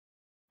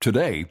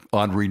Today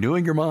on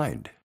Renewing Your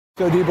Mind.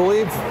 So do you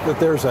believe that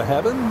there's a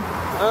heaven?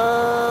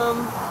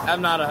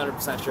 I'm not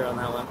 100% sure on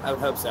that one. I would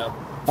hope so.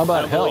 How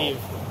about hell?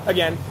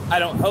 Again, I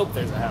don't hope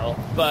there's a hell,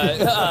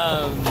 but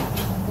I'm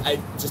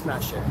just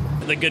not sure.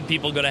 The good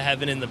people go to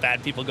heaven and the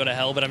bad people go to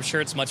hell, but I'm sure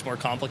it's much more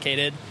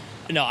complicated.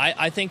 No,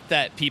 I think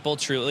that people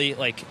truly,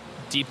 like,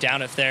 deep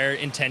down, if their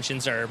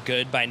intentions are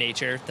good by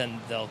nature,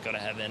 then they'll go to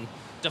heaven.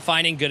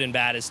 Defining good and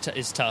bad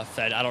is tough.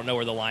 I don't know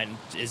where the line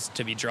is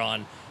to be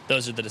drawn.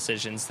 Those are the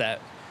decisions that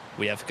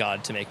we have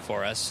God to make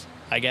for us,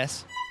 I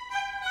guess.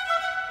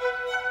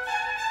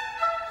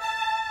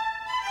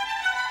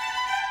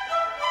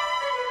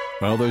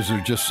 Well, those are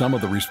just some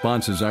of the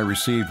responses I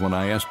received when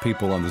I asked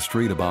people on the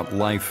street about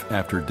life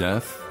after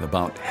death,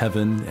 about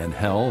heaven and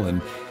hell,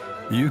 and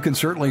you can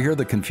certainly hear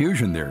the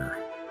confusion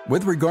there.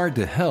 With regard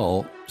to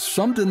hell,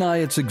 some deny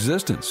its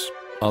existence.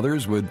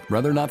 Others would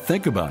rather not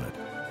think about it.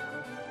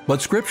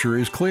 But Scripture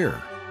is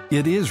clear.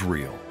 It is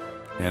real,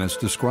 and it's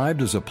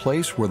described as a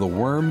place where the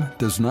worm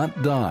does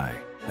not die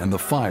and the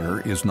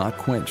fire is not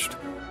quenched.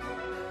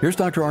 Here's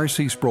Dr.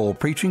 R.C. Sproul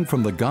preaching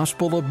from the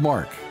Gospel of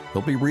Mark.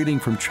 He'll be reading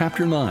from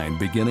chapter 9,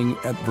 beginning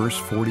at verse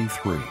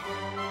 43.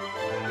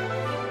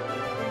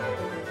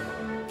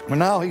 Well,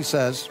 now he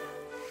says,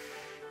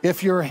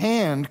 if your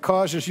hand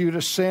causes you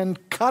to sin,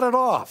 cut it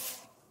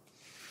off.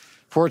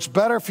 For it's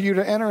better for you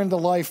to enter into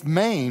life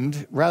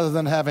maimed rather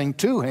than having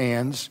two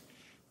hands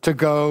to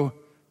go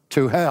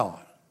to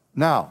hell.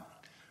 Now,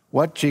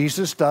 what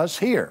Jesus does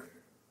here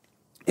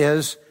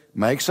is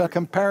makes a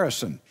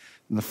comparison.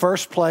 In the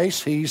first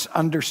place, he's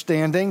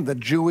understanding the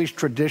Jewish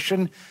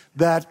tradition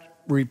that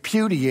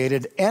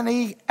repudiated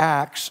any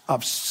acts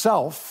of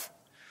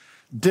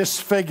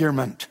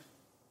self-disfigurement.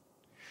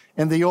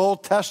 In the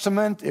Old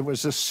Testament, it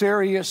was a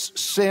serious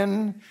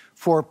sin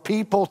for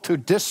people to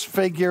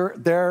disfigure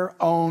their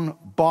own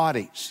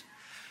bodies.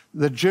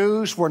 The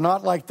Jews were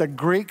not like the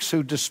Greeks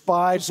who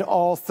despised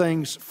all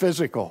things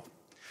physical.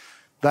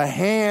 The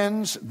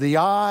hands, the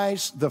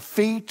eyes, the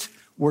feet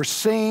were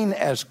seen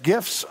as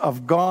gifts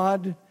of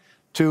God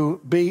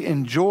to be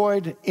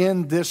enjoyed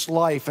in this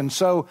life. And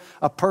so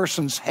a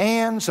person's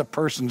hands, a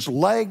person's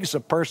legs,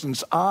 a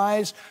person's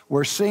eyes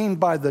were seen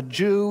by the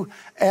Jew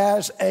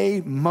as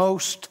a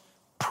most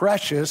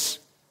precious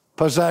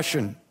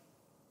possession.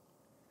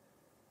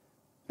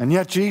 And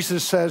yet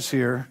Jesus says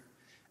here,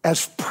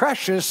 as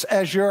precious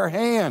as your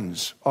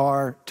hands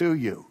are to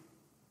you,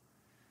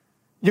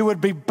 you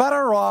would be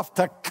better off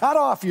to cut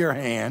off your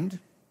hand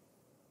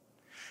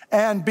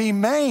and be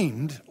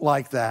maimed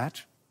like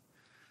that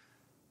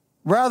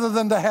rather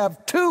than to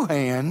have two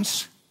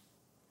hands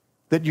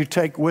that you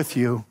take with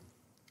you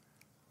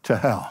to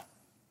hell.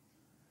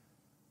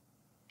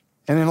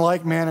 And in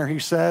like manner, he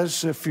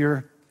says, if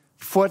your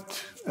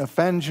foot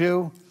offends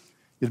you,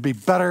 it'd be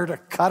better to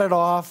cut it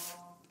off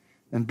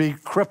and be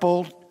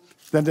crippled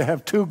than to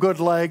have two good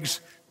legs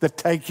that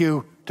take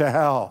you to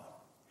hell.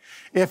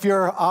 If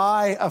your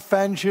eye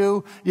offends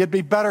you, you'd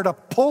be better to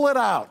pull it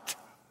out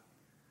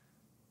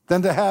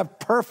than to have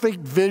perfect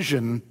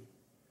vision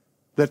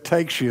that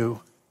takes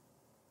you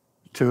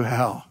to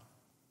hell.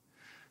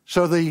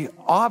 So the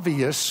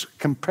obvious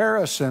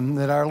comparison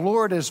that our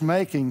Lord is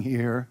making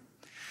here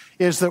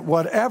is that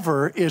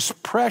whatever is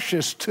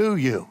precious to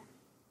you,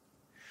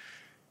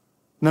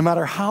 no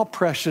matter how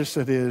precious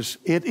it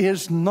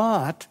is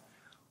not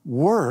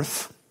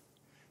worth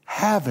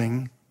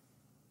having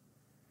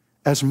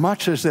as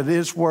much as it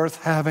is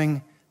worth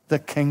having the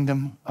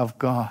kingdom of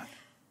God.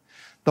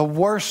 The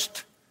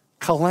worst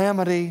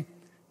calamity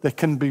that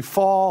can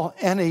befall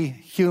any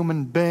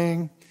human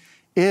being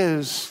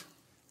is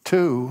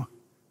to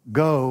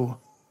go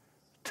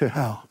to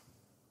hell.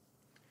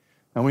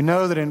 And we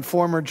know that in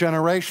former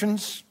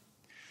generations,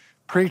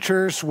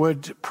 preachers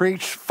would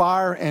preach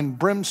fire and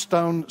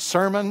brimstone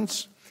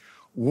sermons,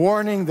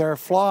 warning their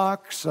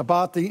flocks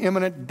about the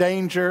imminent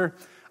danger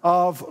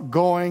of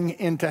going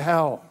into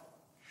hell.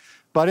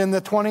 But in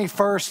the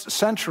 21st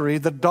century,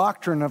 the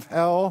doctrine of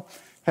hell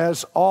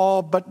has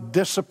all but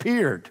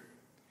disappeared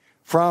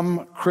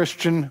from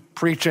Christian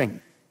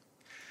preaching.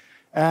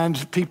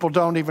 And people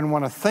don't even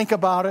want to think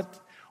about it,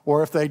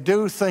 or if they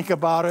do think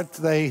about it,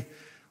 they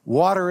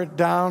water it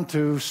down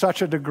to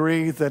such a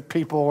degree that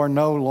people are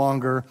no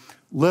longer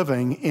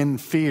living in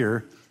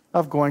fear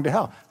of going to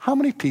hell. How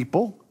many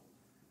people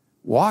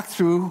walk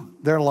through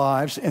their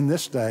lives in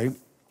this day,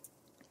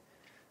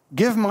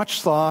 give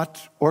much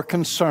thought or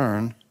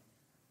concern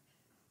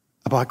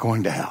about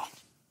going to hell?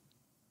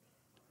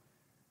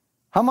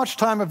 How much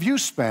time have you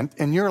spent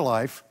in your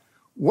life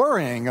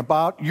worrying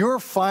about your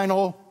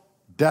final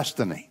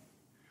destiny,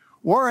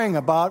 worrying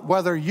about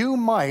whether you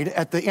might,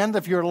 at the end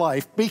of your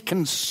life, be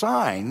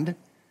consigned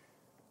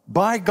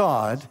by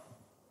God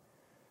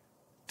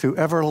to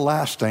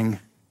everlasting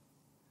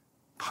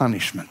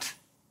punishment?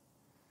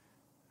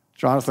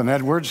 Jonathan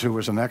Edwards, who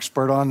was an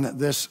expert on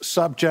this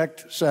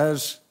subject,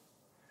 says,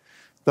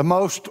 the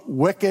most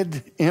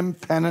wicked,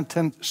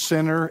 impenitent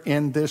sinner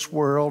in this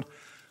world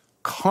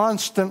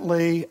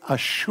constantly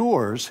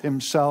assures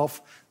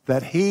himself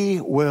that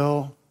he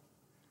will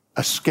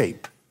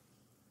escape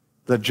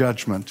the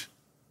judgment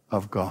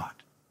of God.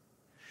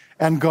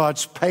 And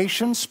God's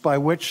patience, by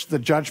which the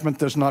judgment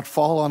does not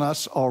fall on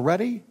us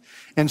already,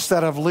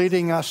 instead of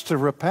leading us to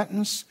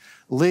repentance,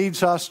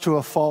 leads us to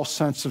a false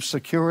sense of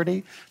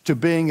security, to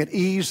being at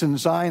ease in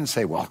Zion and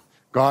say, well,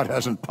 God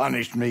hasn't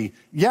punished me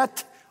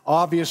yet.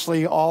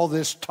 Obviously, all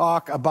this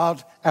talk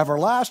about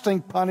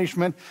everlasting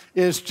punishment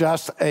is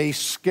just a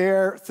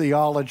scare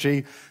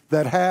theology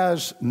that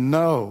has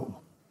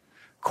no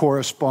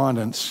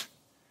correspondence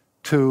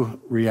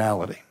to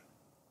reality.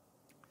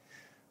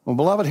 Well,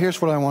 beloved,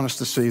 here's what I want us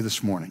to see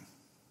this morning.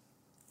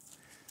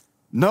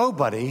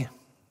 Nobody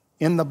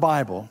in the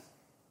Bible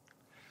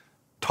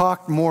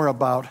talked more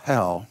about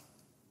hell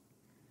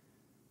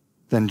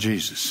than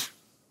Jesus.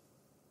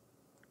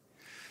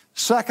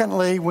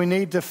 Secondly, we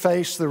need to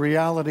face the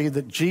reality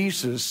that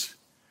Jesus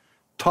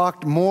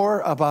talked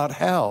more about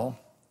hell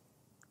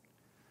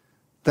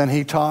than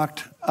he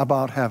talked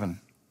about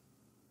heaven.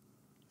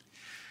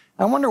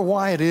 I wonder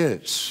why it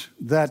is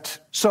that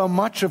so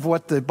much of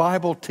what the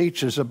Bible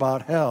teaches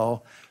about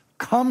hell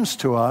comes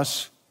to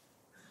us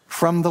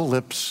from the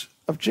lips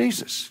of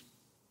Jesus.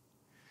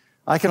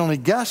 I can only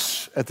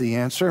guess at the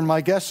answer, and my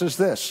guess is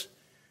this,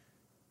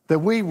 that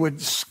we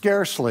would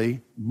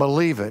scarcely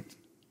believe it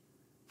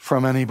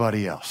from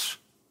anybody else.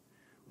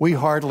 We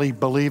hardly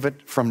believe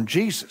it from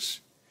Jesus.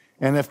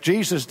 And if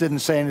Jesus didn't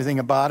say anything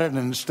about it, and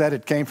instead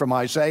it came from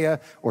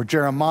Isaiah or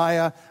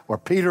Jeremiah or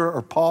Peter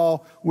or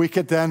Paul, we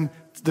could then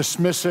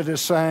dismiss it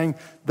as saying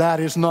that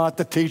is not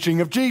the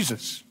teaching of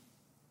Jesus.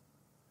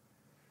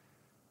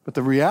 But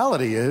the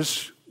reality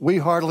is we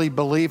hardly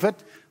believe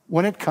it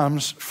when it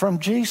comes from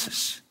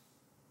Jesus.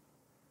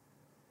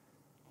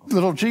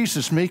 Little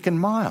Jesus, meek and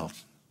mild.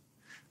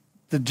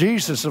 The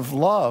Jesus of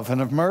love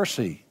and of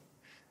mercy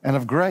and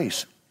of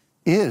grace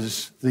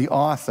is the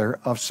author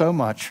of so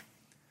much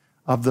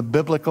of the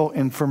biblical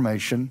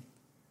information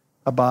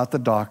about the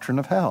doctrine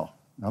of hell.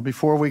 Now,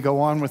 before we go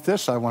on with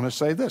this, I want to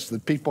say this,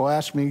 that people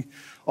ask me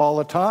all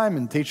the time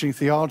in teaching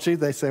theology,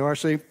 they say,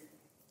 R.C.,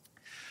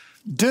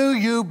 do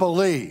you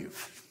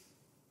believe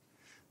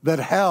that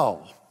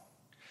hell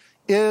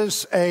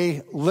is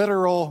a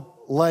literal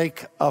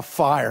lake of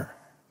fire?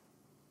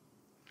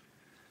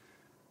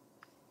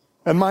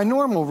 And my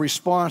normal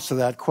response to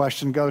that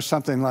question goes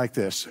something like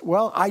this.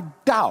 Well, I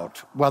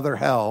doubt whether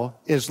hell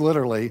is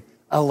literally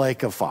a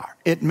lake of fire.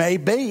 It may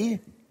be,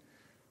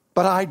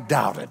 but I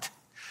doubt it.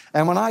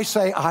 And when I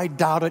say I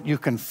doubt it, you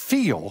can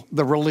feel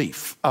the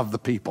relief of the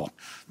people.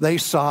 They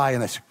sigh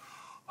and they say,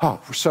 oh,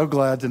 we're so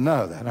glad to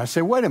know that. And I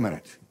say, wait a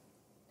minute.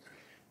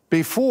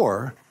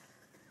 Before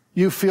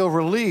you feel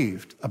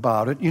relieved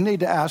about it, you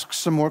need to ask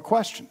some more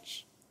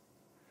questions.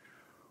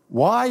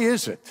 Why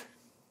is it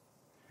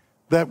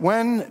that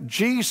when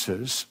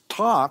Jesus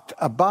talked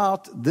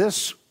about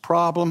this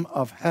problem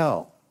of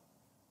hell,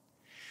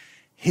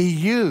 he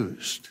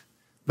used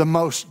the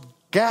most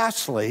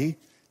ghastly,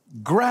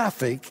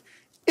 graphic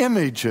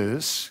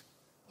images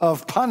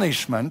of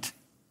punishment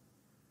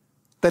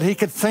that he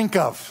could think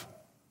of?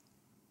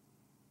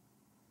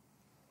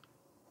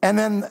 And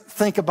then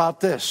think about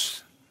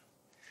this,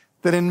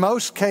 that in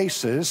most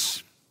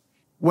cases,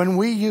 when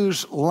we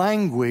use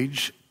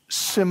language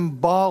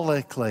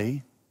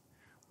symbolically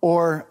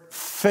or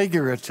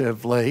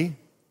figuratively,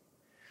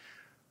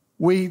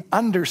 we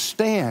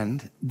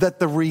understand that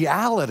the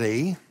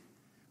reality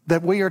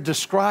that we are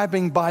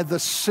describing by the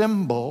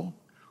symbol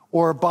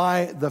or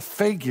by the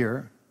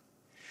figure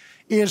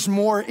is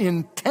more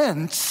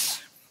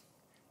intense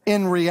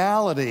in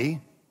reality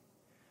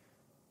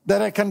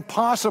than it can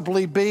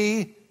possibly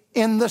be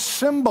in the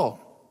symbol.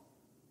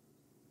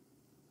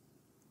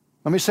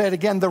 Let me say it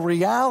again. The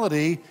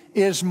reality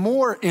is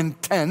more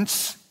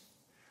intense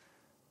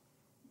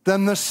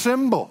than the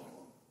symbol.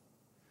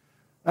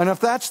 And if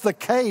that's the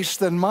case,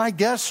 then my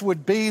guess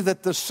would be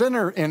that the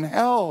sinner in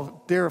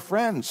hell, dear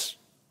friends,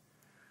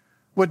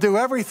 would do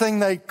everything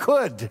they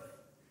could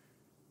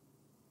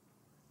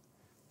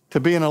to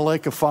be in a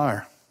lake of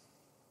fire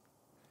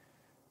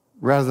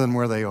rather than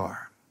where they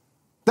are.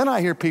 Then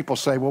I hear people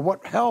say, well,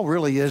 what hell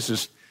really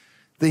is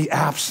the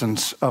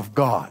absence of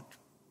God.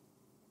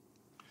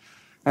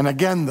 And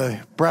again,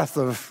 the breath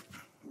of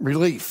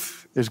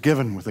relief is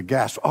given with a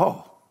gasp.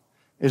 Oh,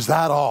 is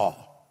that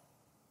all?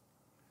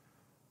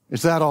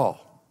 Is that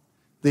all?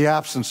 The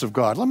absence of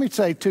God. Let me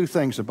say two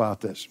things about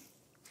this.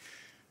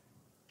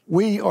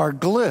 We are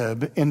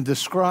glib in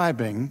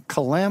describing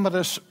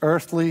calamitous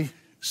earthly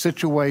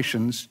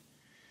situations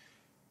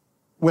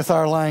with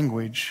our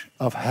language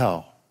of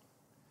hell.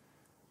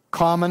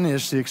 Common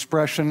is the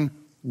expression,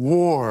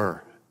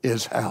 war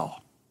is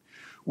hell.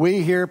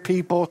 We hear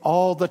people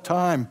all the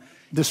time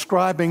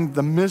describing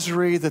the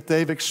misery that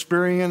they've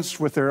experienced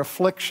with their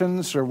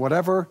afflictions or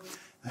whatever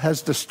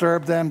has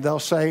disturbed them. They'll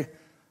say,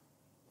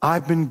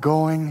 I've been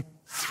going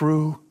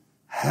through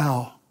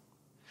hell.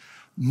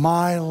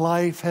 My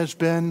life has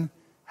been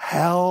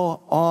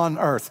hell on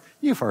earth.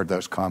 You've heard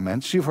those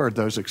comments. You've heard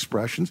those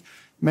expressions.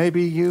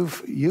 Maybe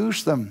you've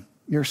used them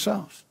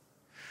yourself.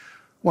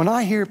 When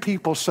I hear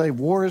people say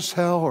war is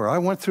hell, or I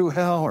went through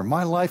hell, or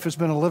my life has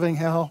been a living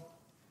hell,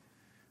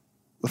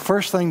 the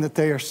first thing that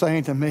they are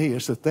saying to me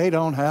is that they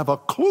don't have a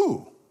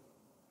clue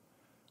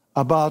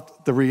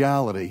about the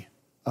reality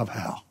of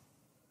hell.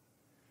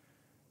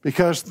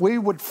 Because we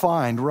would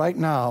find right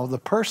now the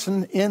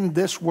person in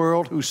this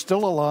world who's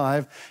still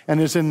alive and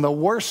is in the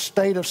worst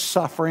state of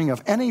suffering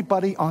of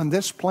anybody on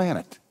this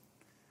planet,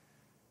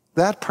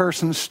 that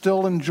person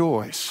still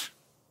enjoys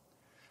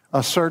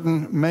a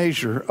certain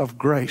measure of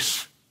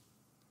grace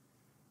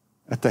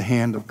at the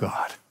hand of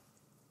God.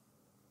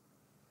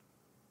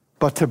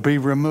 But to be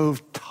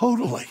removed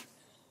totally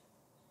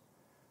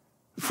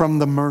from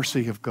the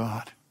mercy of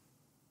God,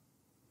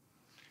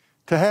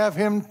 to have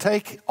him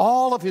take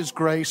all of his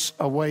grace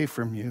away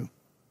from you,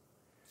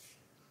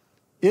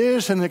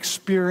 is an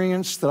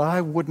experience that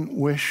I wouldn't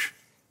wish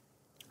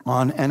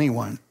on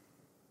anyone.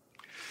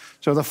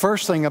 So the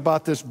first thing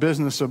about this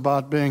business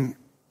about being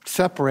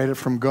separated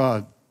from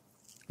God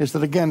is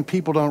that, again,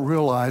 people don't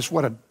realize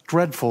what a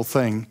dreadful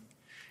thing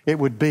it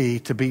would be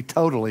to be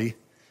totally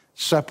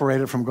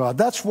separated from God.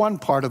 That's one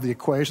part of the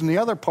equation. The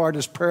other part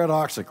is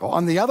paradoxical.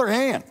 On the other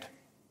hand,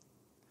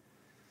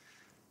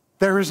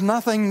 there is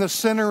nothing the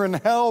sinner in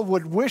hell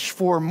would wish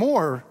for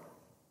more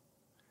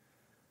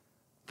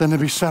than to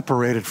be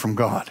separated from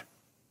God.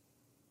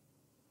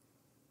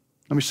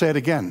 Let me say it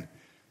again.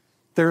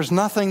 There's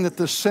nothing that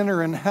the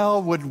sinner in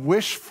hell would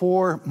wish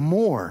for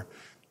more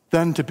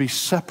than to be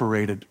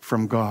separated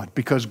from God,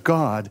 because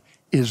God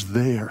is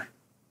there.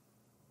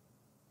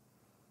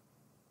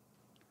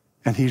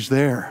 And he's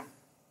there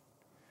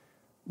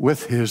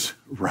with his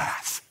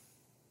wrath,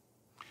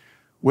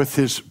 with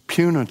his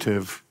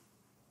punitive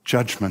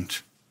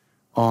judgment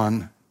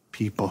on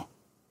people.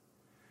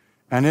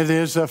 And it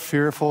is a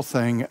fearful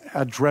thing,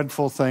 a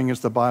dreadful thing,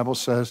 as the Bible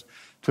says,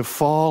 to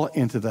fall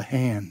into the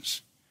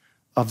hands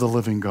of the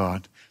living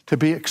God, to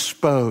be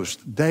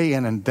exposed day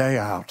in and day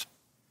out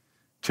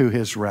to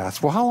his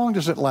wrath. Well, how long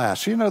does it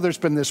last? You know, there's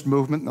been this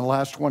movement in the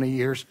last 20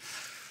 years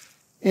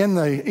in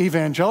the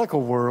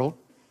evangelical world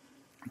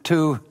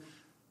to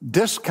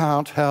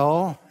discount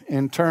hell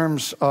in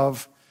terms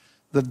of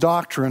the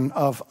doctrine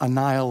of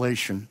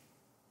annihilation.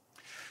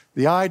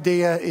 The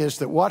idea is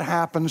that what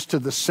happens to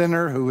the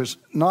sinner who is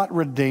not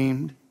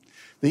redeemed,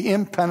 the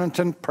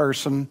impenitent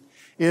person,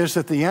 is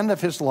at the end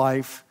of his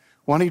life,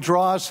 when he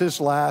draws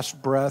his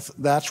last breath,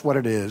 that's what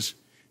it is,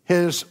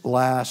 his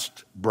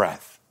last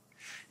breath.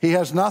 He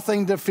has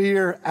nothing to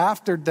fear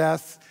after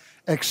death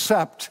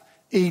except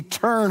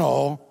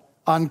eternal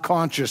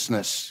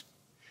unconsciousness,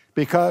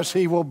 because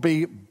he will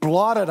be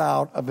blotted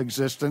out of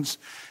existence,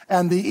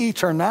 and the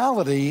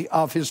eternality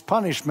of his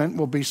punishment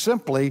will be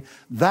simply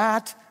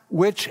that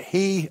which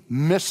he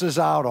misses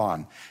out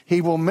on. He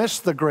will miss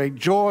the great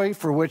joy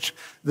for which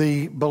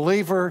the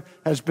believer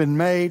has been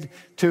made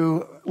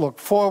to look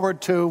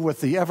forward to,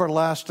 with the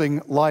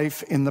everlasting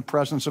life in the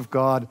presence of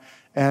God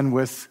and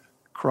with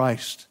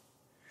Christ.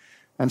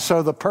 And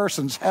so the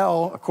person's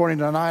hell, according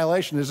to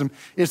annihilationism,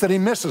 is that he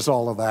misses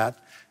all of that,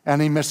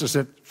 and he misses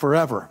it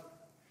forever.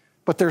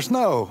 But there's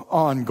no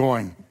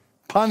ongoing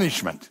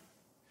punishment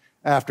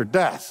after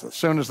death. As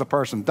soon as the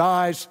person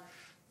dies,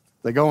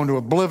 they go into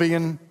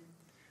oblivion,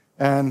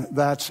 and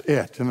that's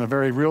it. In a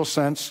very real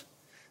sense,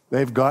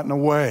 they've gotten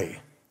away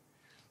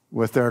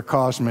with their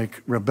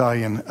cosmic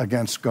rebellion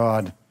against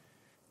God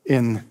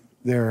in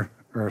their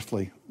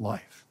earthly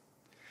life.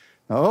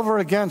 Now, over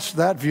against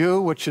that view,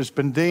 which has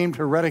been deemed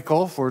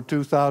heretical for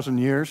 2,000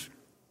 years,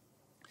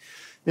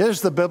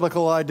 is the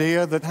biblical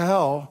idea that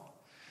hell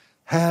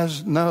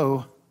has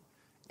no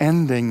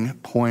ending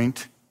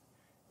point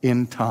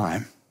in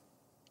time,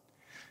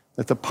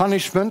 that the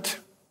punishment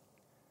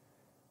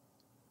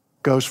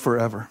goes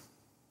forever.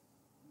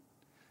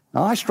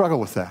 Now, I struggle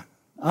with that.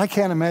 I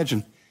can't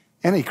imagine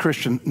any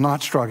Christian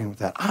not struggling with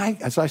that.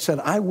 As I said,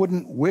 I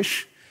wouldn't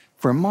wish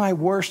for my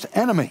worst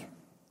enemy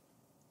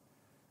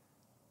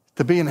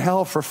to be in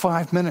hell for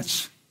 5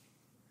 minutes,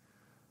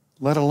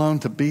 let alone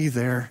to be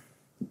there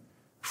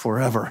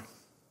forever.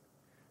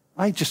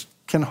 I just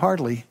can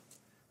hardly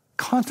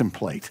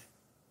contemplate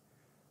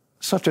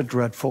such a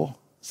dreadful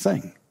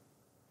thing.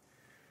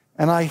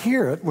 And I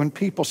hear it when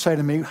people say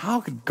to me, how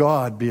could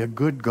God be a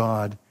good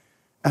God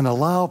and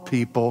allow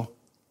people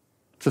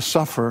to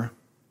suffer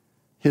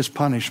his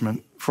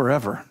punishment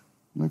forever?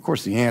 And of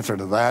course, the answer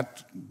to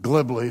that,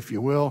 glibly, if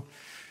you will,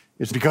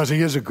 is because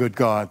he is a good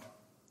God.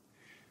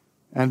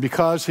 And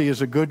because he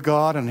is a good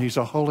God and he's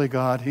a holy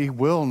God, he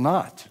will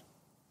not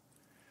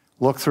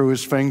look through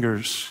his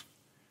fingers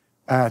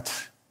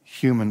at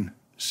human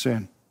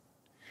sin.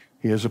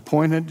 He has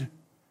appointed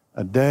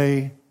a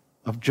day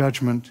of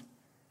judgment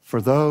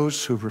for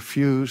those who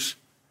refuse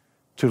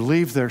to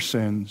leave their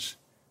sins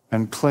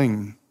and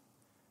cling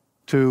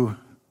to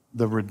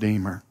the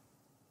Redeemer.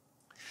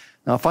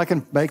 Now, if I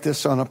can make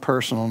this on a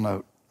personal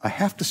note, I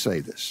have to say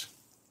this.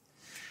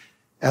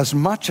 As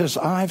much as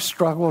I've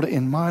struggled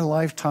in my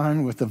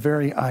lifetime with the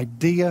very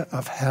idea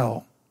of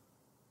hell,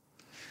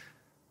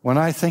 when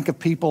I think of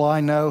people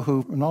I know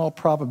who, in all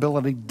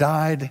probability,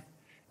 died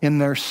in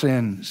their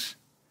sins,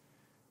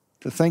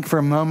 to think for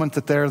a moment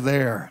that they're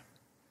there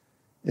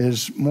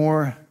is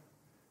more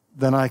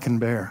than I can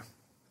bear.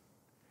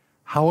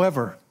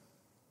 However,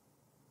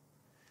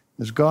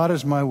 as God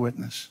is my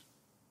witness,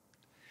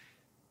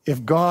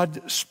 if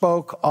God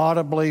spoke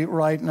audibly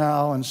right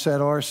now and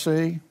said,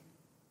 R.C.,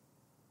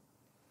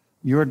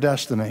 your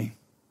destiny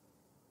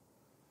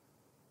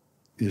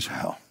is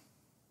hell,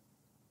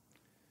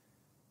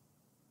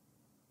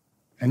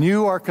 and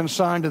you are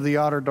consigned to the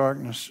outer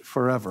darkness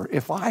forever.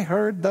 If I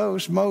heard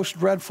those most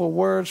dreadful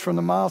words from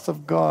the mouth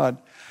of God,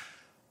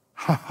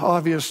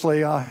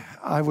 obviously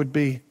I would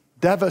be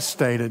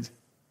devastated.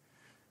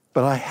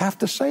 But I have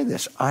to say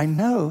this. I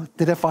know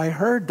that if I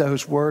heard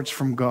those words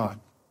from God,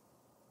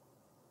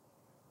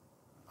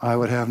 I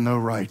would have no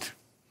right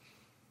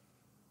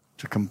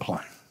to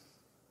complain.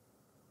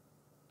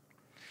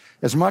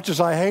 As much as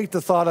I hate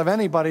the thought of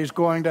anybody's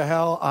going to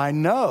hell, I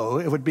know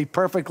it would be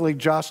perfectly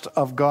just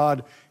of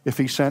God if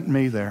he sent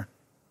me there.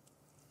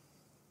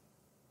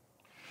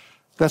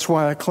 That's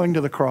why I cling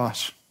to the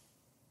cross,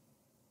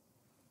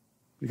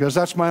 because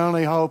that's my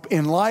only hope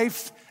in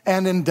life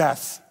and in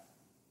death,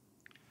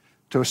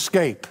 to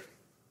escape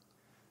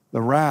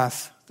the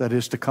wrath that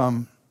is to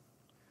come.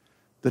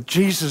 That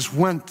Jesus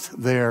went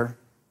there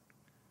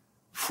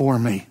for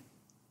me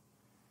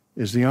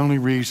is the only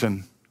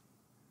reason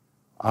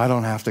I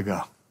don't have to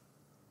go.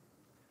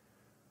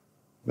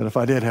 But if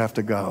I did have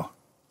to go,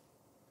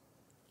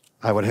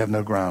 I would have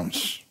no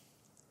grounds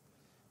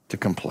to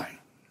complain.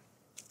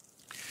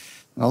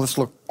 Now let's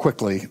look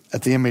quickly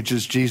at the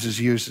images Jesus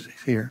uses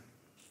here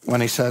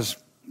when he says,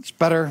 it's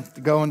better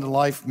to go into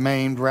life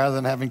maimed rather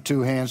than having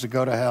two hands to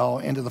go to hell,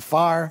 into the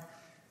fire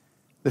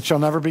that shall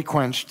never be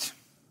quenched,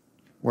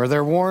 where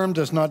their worm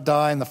does not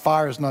die and the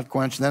fire is not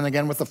quenched. And then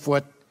again with the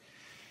foot,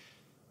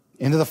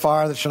 into the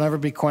fire that shall never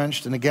be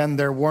quenched, and again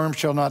their worm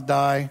shall not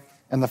die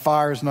and the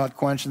fire is not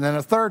quenched. And then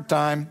a third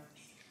time,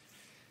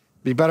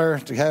 be better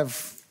to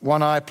have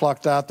one eye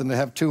plucked out than to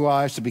have two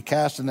eyes, to be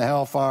cast into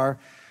hellfire,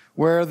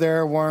 where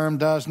their worm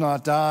does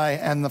not die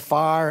and the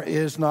fire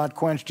is not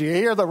quenched. Do you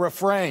hear the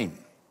refrain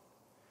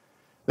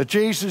that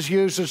Jesus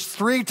uses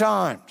 3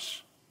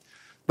 times?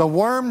 The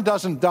worm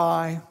doesn't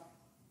die,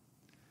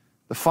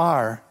 the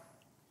fire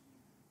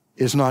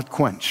is not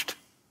quenched.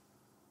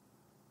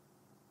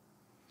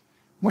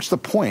 What's the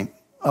point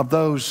of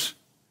those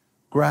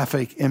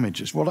graphic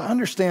images? Well, to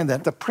understand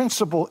that, the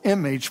principal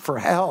image for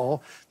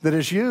hell that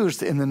is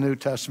used in the New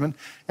Testament,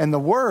 and the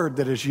word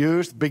that is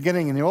used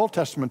beginning in the Old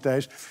Testament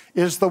days,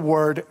 is the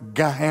word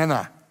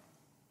Gehenna.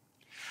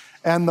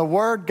 And the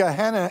word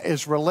Gehenna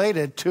is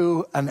related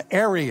to an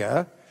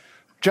area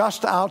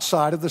just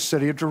outside of the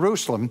city of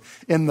Jerusalem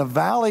in the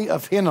valley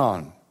of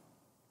Hinnom,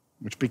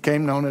 which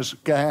became known as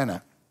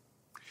Gehenna.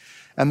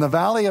 And the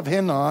valley of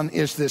Hinnom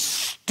is this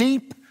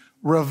steep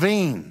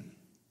ravine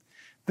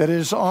that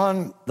is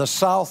on the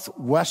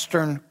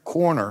southwestern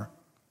corner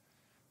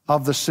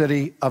of the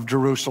city of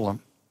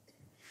Jerusalem.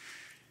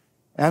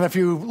 And if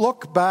you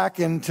look back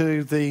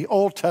into the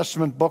Old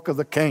Testament book of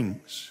the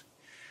Kings,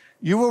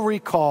 you will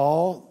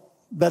recall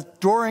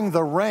that during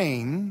the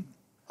reign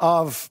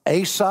of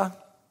Asa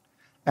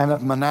and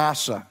of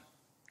Manasseh,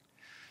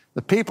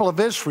 the people of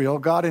Israel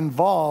got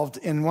involved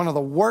in one of the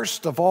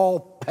worst of all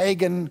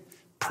pagan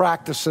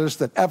practices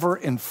that ever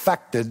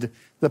infected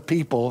the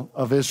people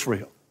of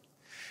Israel.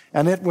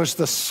 And it was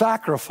the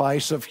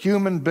sacrifice of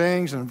human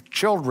beings and of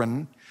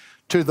children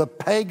to the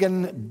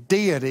pagan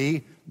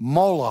deity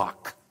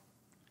Moloch.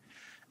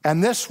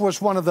 And this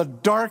was one of the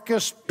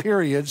darkest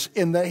periods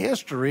in the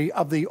history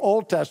of the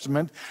Old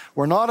Testament,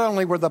 where not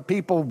only were the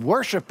people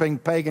worshiping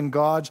pagan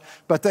gods,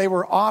 but they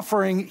were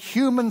offering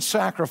human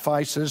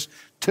sacrifices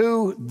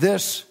to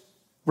this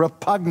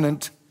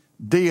repugnant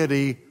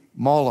deity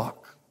Moloch.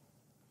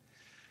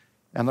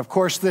 And of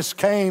course, this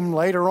came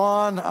later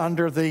on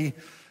under the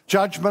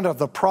judgment of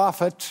the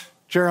prophet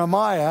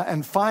Jeremiah,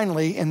 and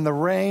finally in the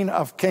reign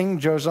of King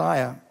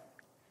Josiah.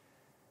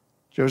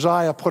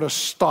 Josiah put a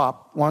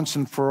stop once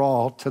and for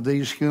all to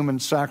these human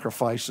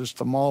sacrifices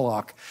to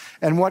Moloch.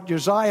 And what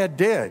Josiah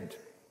did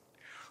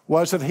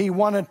was that he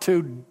wanted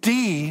to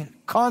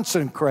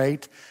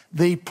deconsecrate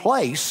the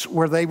place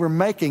where they were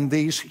making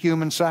these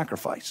human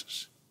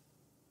sacrifices.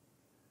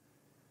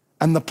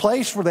 And the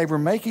place where they were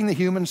making the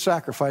human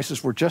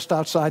sacrifices were just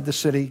outside the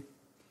city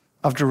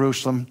of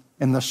Jerusalem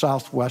in the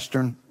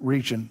southwestern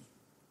region,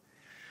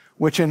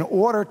 which, in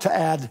order to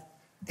add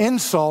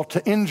insult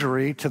to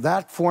injury to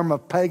that form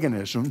of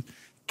paganism,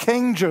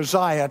 King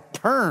Josiah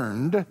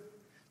turned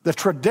the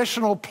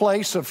traditional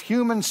place of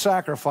human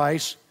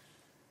sacrifice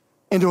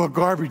into a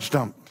garbage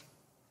dump.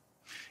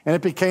 And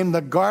it became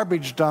the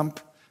garbage dump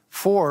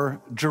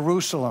for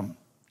Jerusalem.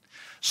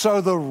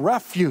 So the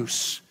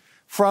refuse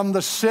from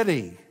the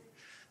city,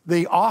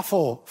 the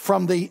offal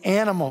from the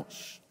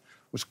animals,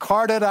 was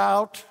carted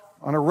out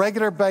on a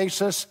regular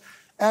basis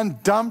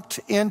and dumped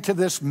into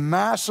this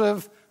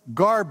massive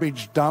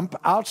garbage dump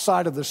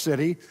outside of the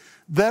city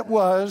that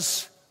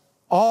was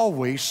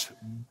always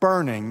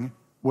burning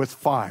with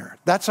fire.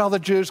 That's how the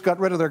Jews got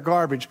rid of their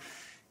garbage,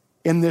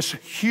 in this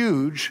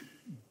huge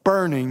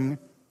burning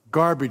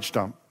garbage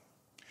dump.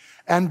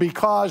 And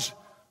because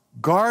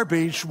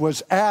garbage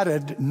was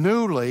added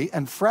newly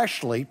and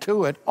freshly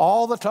to it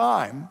all the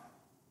time.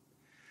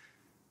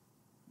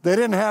 They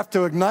didn't have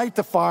to ignite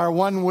the fire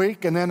one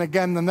week and then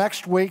again the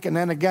next week and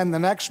then again the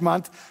next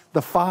month.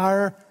 The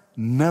fire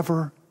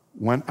never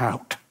went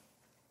out.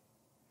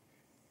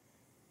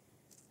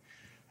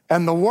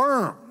 And the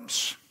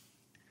worms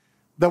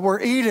that were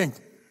eating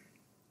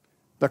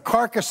the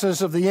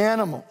carcasses of the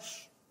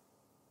animals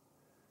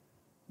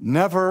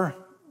never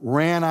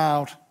ran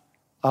out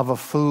of a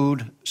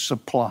food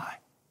supply.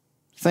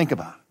 Think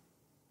about it.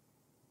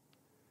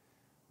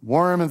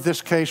 Worm in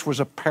this case was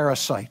a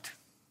parasite.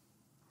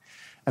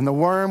 And the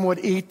worm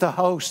would eat the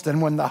host.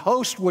 And when the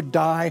host would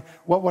die,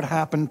 what would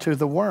happen to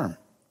the worm?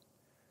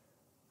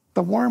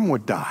 The worm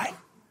would die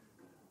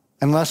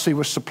unless he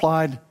was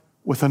supplied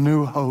with a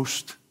new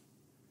host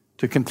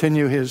to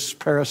continue his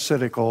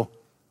parasitical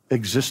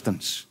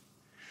existence.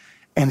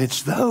 And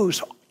it's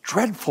those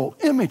dreadful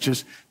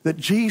images that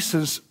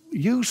Jesus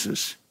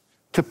uses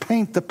to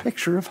paint the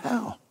picture of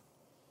hell.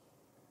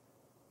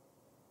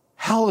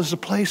 Hell is a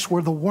place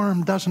where the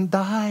worm doesn't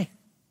die,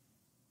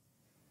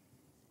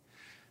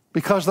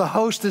 because the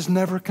host is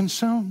never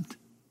consumed.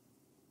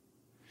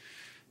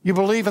 You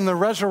believe in the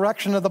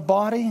resurrection of the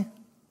body?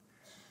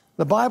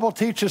 The Bible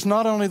teaches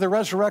not only the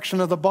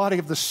resurrection of the body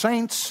of the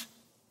saints,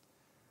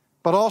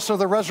 but also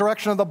the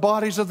resurrection of the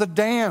bodies of the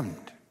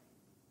damned,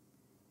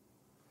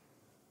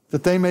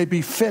 that they may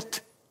be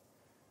fit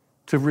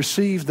to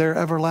receive their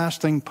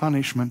everlasting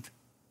punishment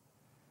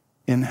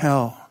in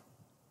hell,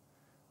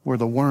 where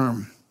the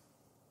worm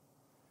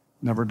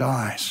never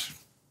dies.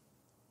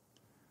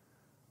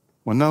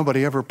 When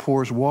nobody ever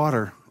pours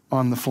water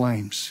on the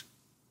flames,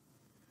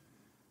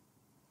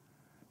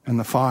 and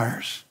the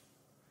fires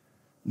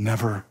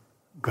never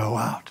go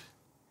out.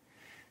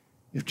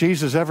 If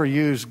Jesus ever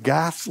used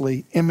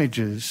ghastly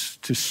images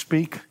to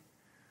speak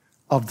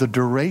of the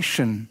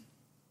duration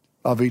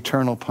of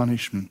eternal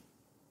punishment,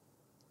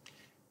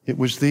 it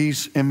was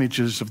these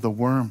images of the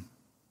worm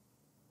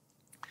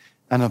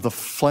and of the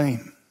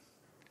flame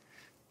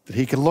that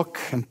he could look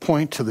and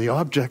point to the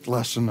object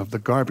lesson of the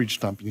garbage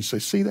dump and you say,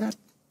 see that?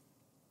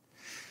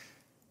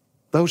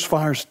 Those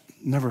fires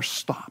never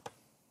stop.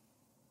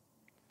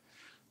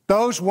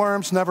 Those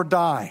worms never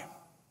die.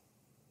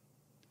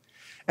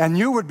 And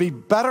you would be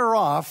better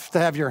off to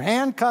have your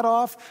hand cut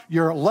off,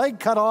 your leg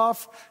cut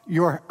off,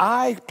 your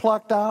eye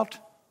plucked out,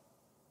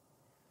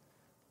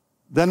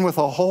 than with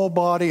a whole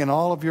body and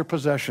all of your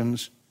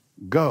possessions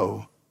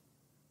go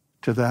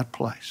to that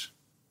place.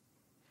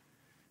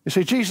 You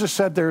see, Jesus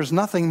said there is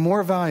nothing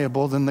more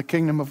valuable than the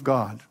kingdom of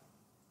God.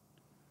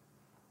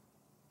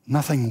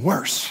 Nothing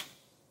worse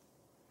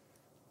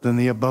than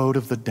the abode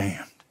of the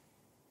damned.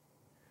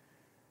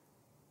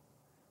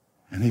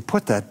 And he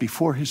put that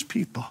before his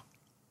people.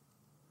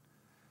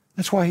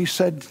 That's why he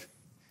said,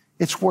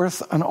 it's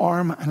worth an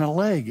arm and a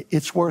leg.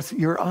 It's worth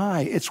your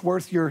eye. It's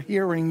worth your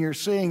hearing, your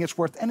seeing. It's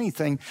worth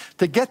anything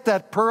to get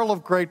that pearl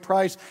of great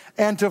price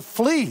and to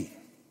flee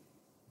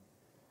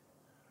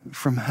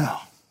from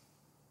hell.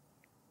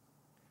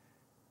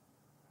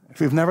 If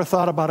you've never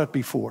thought about it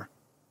before,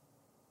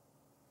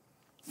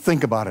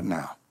 think about it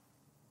now.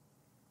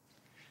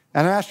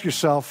 And ask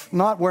yourself,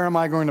 not where am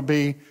I going to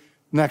be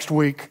next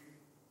week,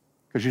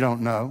 because you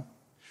don't know.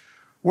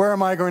 Where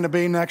am I going to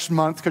be next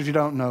month, because you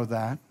don't know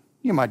that.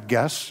 You might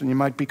guess, and you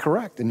might be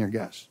correct in your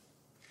guess.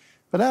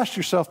 But ask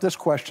yourself this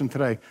question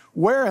today.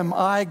 Where am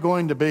I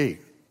going to be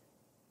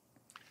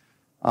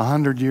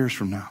 100 years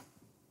from now?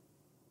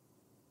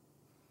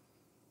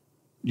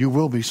 You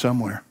will be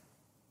somewhere.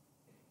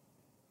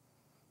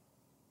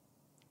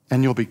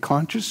 And you'll be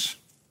conscious.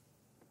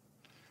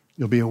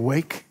 You'll be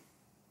awake.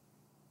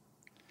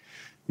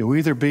 You'll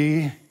either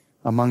be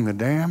among the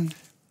damned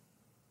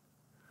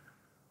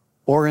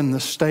or in the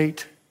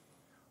state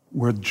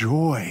where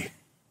joy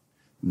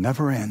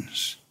never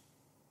ends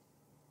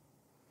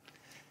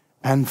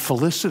and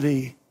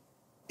felicity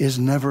is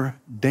never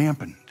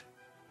dampened,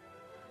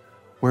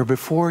 where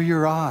before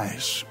your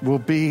eyes will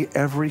be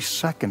every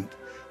second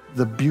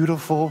the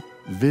beautiful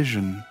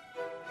vision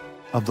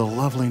of the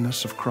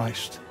loveliness of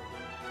Christ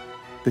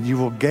that you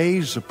will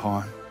gaze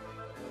upon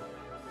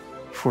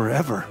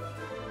forever.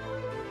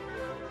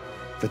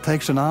 If it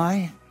takes an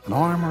eye, an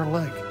arm, or a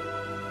leg,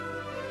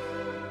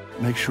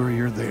 make sure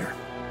you're there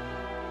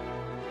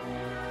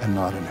and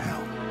not in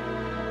hell.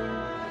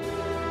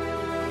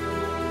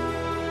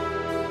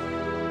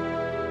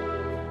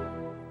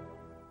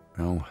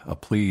 Well, a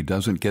plea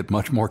doesn't get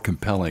much more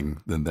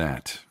compelling than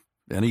that.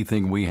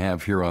 Anything we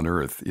have here on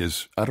earth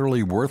is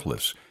utterly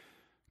worthless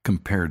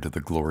compared to the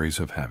glories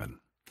of heaven.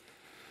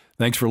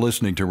 Thanks for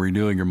listening to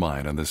Renewing Your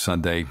Mind on this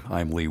Sunday.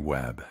 I'm Lee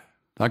Webb.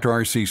 Dr.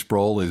 R.C.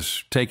 Sproul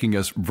is taking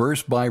us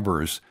verse by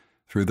verse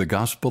through the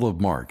Gospel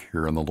of Mark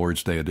here on the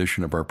Lord's Day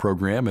edition of our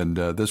program. And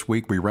this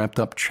week we wrapped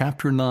up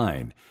chapter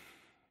 9.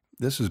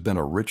 This has been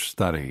a rich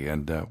study,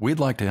 and we'd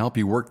like to help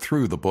you work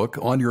through the book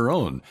on your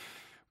own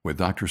with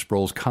Dr.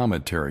 Sproul's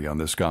commentary on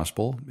this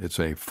gospel. It's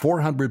a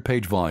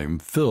 400-page volume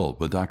filled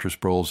with Dr.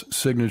 Sproul's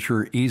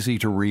signature,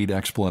 easy-to-read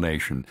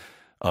explanation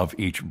of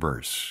each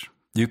verse.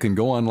 You can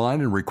go online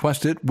and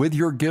request it with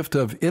your gift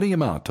of any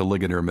amount to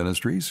Ligonier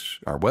Ministries.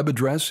 Our web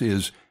address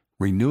is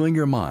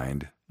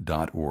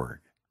renewingyourmind.org.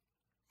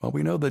 Well,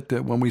 we know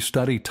that when we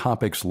study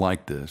topics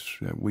like this,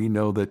 we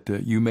know that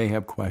you may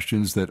have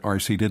questions that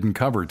RC didn't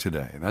cover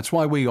today. That's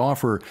why we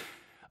offer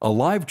a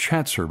live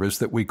chat service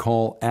that we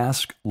call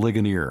Ask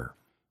Ligonier.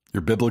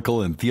 Your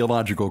biblical and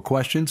theological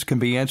questions can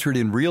be answered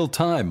in real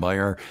time by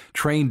our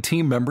trained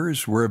team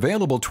members. We're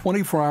available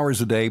 24 hours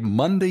a day,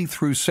 Monday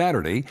through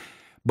Saturday.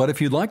 But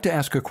if you'd like to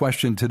ask a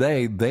question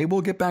today, they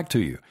will get back to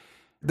you.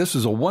 This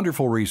is a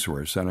wonderful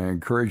resource, and I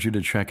encourage you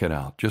to check it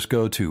out. Just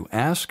go to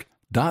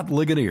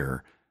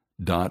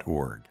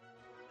ask.ligonier.org.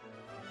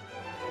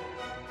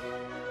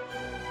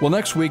 Well,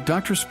 next week,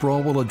 Dr.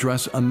 Sproul will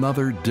address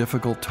another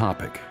difficult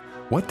topic.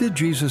 What did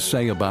Jesus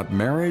say about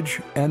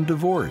marriage and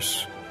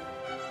divorce?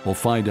 We'll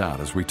find out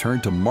as we turn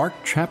to Mark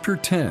chapter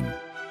 10.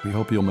 We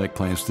hope you'll make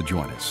plans to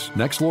join us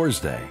next Lord's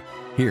Day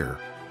here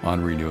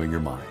on Renewing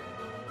Your Mind.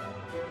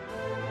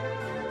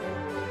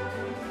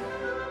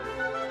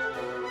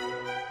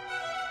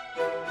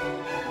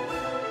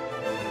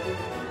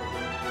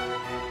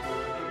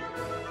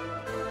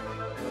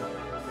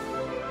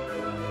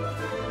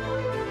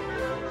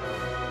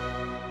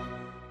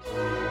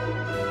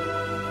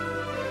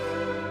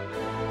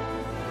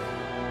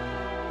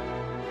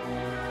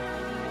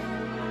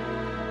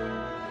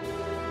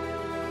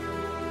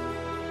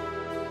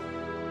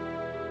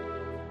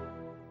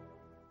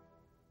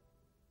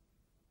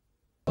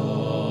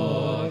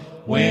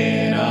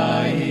 When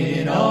I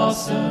in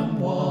awesome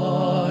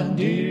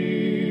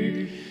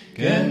wonder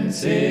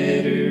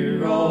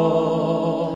consider all